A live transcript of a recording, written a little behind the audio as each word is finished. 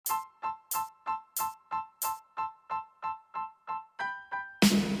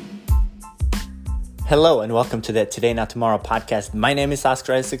Hello and welcome to the Today Not Tomorrow podcast. My name is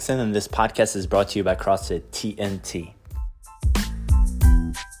Oscar Isaacson and this podcast is brought to you by CrossFit TNT.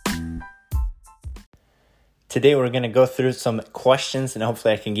 Today we're going to go through some questions and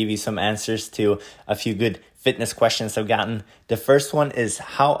hopefully I can give you some answers to a few good fitness questions I've gotten. The first one is,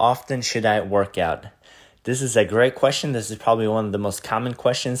 how often should I work out? This is a great question. This is probably one of the most common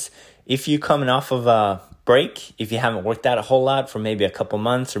questions. If you're coming off of a break, if you haven't worked out a whole lot for maybe a couple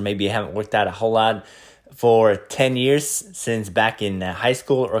months, or maybe you haven't worked out a whole lot for 10 years since back in high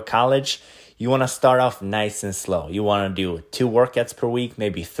school or college, you want to start off nice and slow. You want to do 2 workouts per week,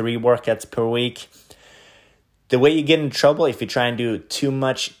 maybe 3 workouts per week. The way you get in trouble if you try and do too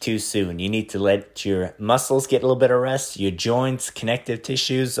much too soon. You need to let your muscles get a little bit of rest, your joints, connective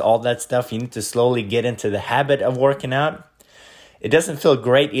tissues, all that stuff. You need to slowly get into the habit of working out. It doesn't feel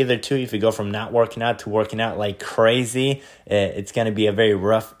great either too if you go from not working out to working out like crazy. It's going to be a very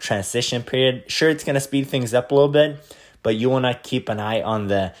rough transition period. Sure, it's going to speed things up a little bit, but you want to keep an eye on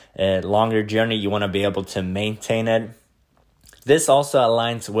the longer journey. You want to be able to maintain it. This also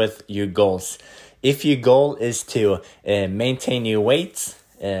aligns with your goals. If your goal is to maintain your weight,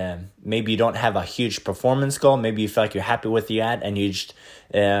 maybe you don't have a huge performance goal. Maybe you feel like you're happy with your at and you just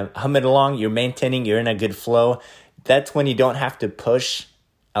hum it along. You're maintaining. You're in a good flow. That's when you don't have to push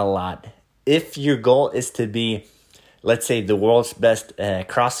a lot. If your goal is to be, let's say, the world's best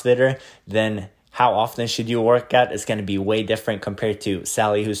CrossFitter, then how often should you work out is going to be way different compared to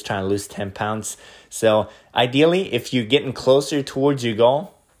Sally who's trying to lose 10 pounds. So ideally, if you're getting closer towards your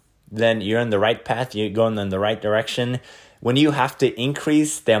goal, then you're in the right path, you're going in the right direction. When you have to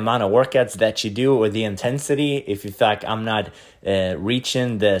increase the amount of workouts that you do or the intensity, if you feel like I'm not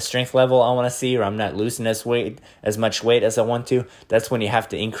reaching the strength level I want to see, or I'm not losing as much weight as I want to, that's when you have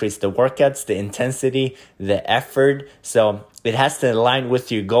to increase the workouts, the intensity, the effort. So it has to align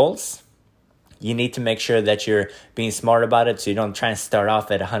with your goals. You need to make sure that you're being smart about it, so you don't try and start off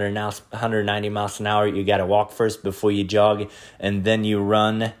at 190 miles an hour. You got to walk first before you jog, and then you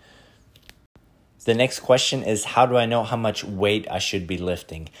run. The next question is, how do I know how much weight I should be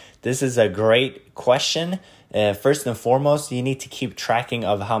lifting? This is a great question. First and foremost, you need to keep tracking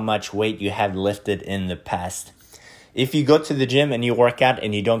of how much weight you have lifted in the past. If you go to the gym and you work out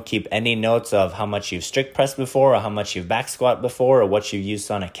and you don't keep any notes of how much you've strict pressed before, or how much you've back squat before, or what you've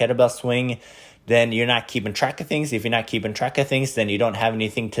used on a kettlebell swing, then you're not keeping track of things. If you're not keeping track of things, then you don't have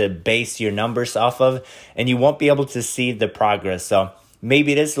anything to base your numbers off of, and you won't be able to see the progress. So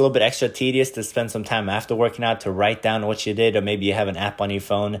maybe it is a little bit extra tedious to spend some time after working out to write down what you did, or maybe you have an app on your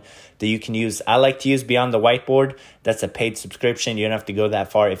phone that you can use. I like to use Beyond the Whiteboard. That's a paid subscription. You don't have to go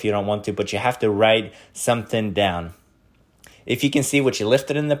that far if you don't want to, but you have to write something down. If you can see what you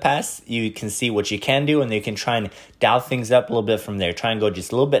lifted in the past, you can see what you can do, and you can try and dial things up a little bit from there. Try and go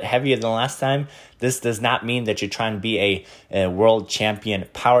just a little bit heavier than last time. This does not mean that you're trying to be a world champion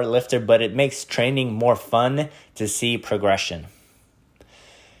power lifter, but it makes training more fun to see progression.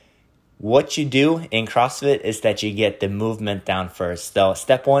 What you do in CrossFit is that you get the movement down first. So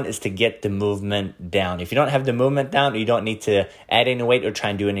step 1 is to get the movement down. If you don't have the movement down, you don't need to add any weight or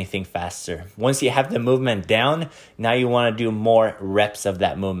try and do anything faster. Once you have the movement down, now you want to do more reps of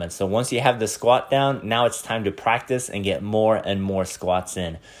that movement. So once you have the squat down, now it's time to practice and get more and more squats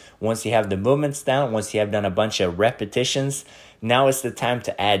in. Once you have the movements down, once you have done a bunch of repetitions, now is the time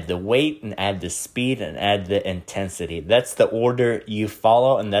to add the weight and add the speed and add the intensity. That's the order you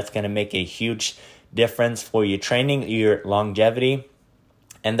follow, and that's going to make a huge difference for your training, your longevity.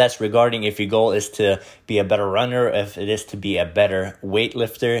 And that's regarding if your goal is to be a better runner, if it is to be a better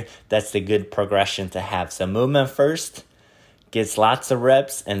weightlifter. That's the good progression to have. So movement first, gets lots of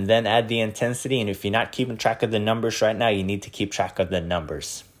reps, and then add the intensity. And if you're not keeping track of the numbers right now, you need to keep track of the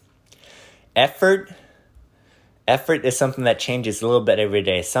numbers. Effort is something that changes a little bit every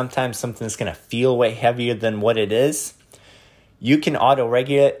day. Sometimes something's going to feel way heavier than what it is. You can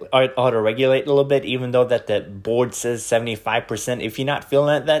auto-regulate a little bit, even though that the board says 75%. If you're not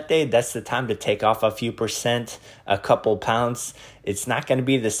feeling it that day, that's the time to take off a few percent, a couple pounds. It's not going to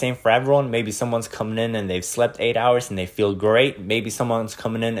be the same for everyone. Maybe someone's coming in and they've slept 8 hours and they feel great. Maybe someone's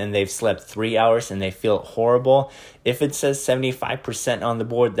coming in and they've slept 3 hours and they feel horrible. If it says 75% on the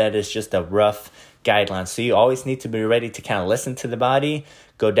board, that is just a rough guideline. So you always need to be ready to kind of listen to the body,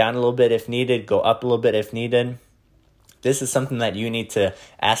 go down a little bit if needed, go up a little bit if needed. This is something that you need to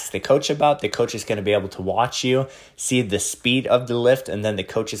ask the coach about. The coach is going to be able to watch you, see the speed of the lift, and then the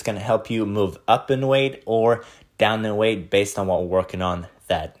coach is going to help you move up in weight or down in weight based on what we're working on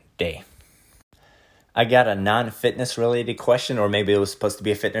that day. I got a non-fitness related question, or maybe it was supposed to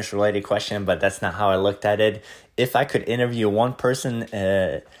be a fitness related question, but that's not how I looked at it. If I could interview one person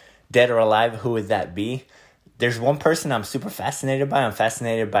dead or alive, who would that be? There's one person I'm super fascinated by. I'm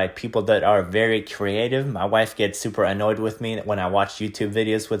fascinated by people that are very creative. My wife gets super annoyed with me when I watch YouTube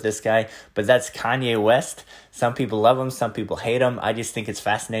videos with this guy, but that's Kanye West. Some people love him, some people hate him. I just think it's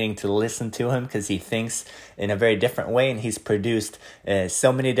fascinating to listen to him because he thinks in a very different way, and he's produced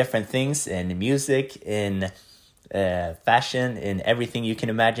so many different things in music, in fashion, in everything you can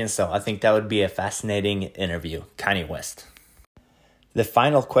imagine. So I think that would be a fascinating interview. Kanye West. The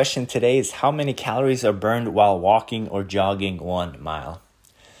final question today is, how many calories are burned while walking or jogging 1 mile?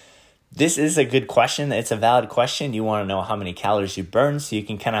 This is a good question. It's a valid question. You want to know how many calories you burn so you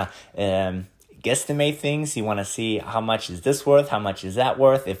can kind of guesstimate things. You want to see how much is this worth? How much is that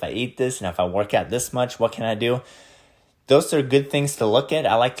worth? If I eat this and if I work out this much, what can I do? Those are good things to look at.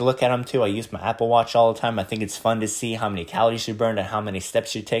 I like to look at them too. I use my Apple Watch all the time. I think it's fun to see how many calories you burned and how many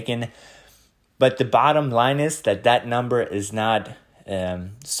steps you're taking. But the bottom line is that number is not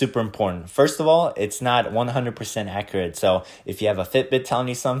super important. First of all, it's not 100% accurate. So if you have a Fitbit telling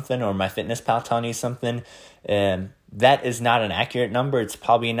you something or MyFitnessPal telling you something, that is not an accurate number. It's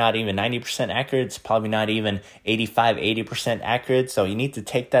probably not even 90% accurate. It's probably not even 80% accurate. So you need to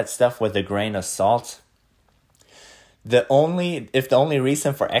take that stuff with a grain of salt. If the only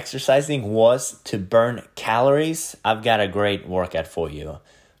reason for exercising was to burn calories, I've got a great workout for you.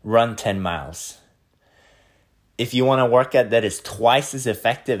 Run 10 miles. If you want a workout that is twice as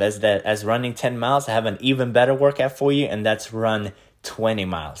effective as running 10 miles, I have an even better workout for you, and that's run 20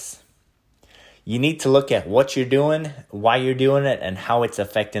 miles. You need to look at what you're doing, why you're doing it, and how it's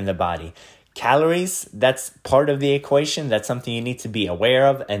affecting the body. Calories, that's part of the equation. That's something you need to be aware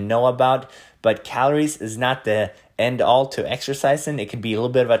of and know about. But calories is not the end all to exercising. It can be a little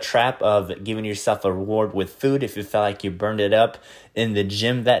bit of a trap of giving yourself a reward with food if you felt like you burned it up in the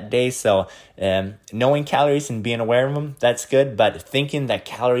gym that day. So knowing calories and being aware of them, that's good. But thinking that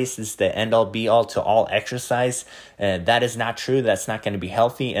calories is the end all be all to all exercise, that is not true. That's not going to be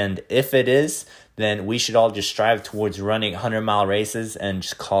healthy. And if it is, then we should all just strive towards running 100-mile races and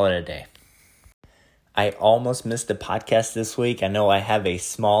just call it a day. I almost missed the podcast this week. I know I have a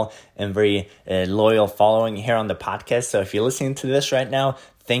small and very loyal following here on the podcast. So if you're listening to this right now,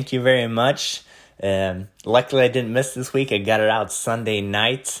 thank you very much. Luckily, I didn't miss this week. I got it out Sunday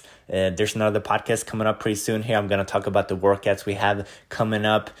night. There's another podcast coming up pretty soon here. I'm going to talk about the workouts we have coming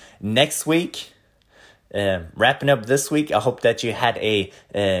up next week. Wrapping up this week, I hope that you had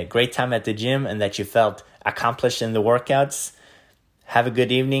a great time at the gym and that you felt accomplished in the workouts. Have a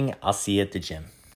good evening. I'll see you at the gym.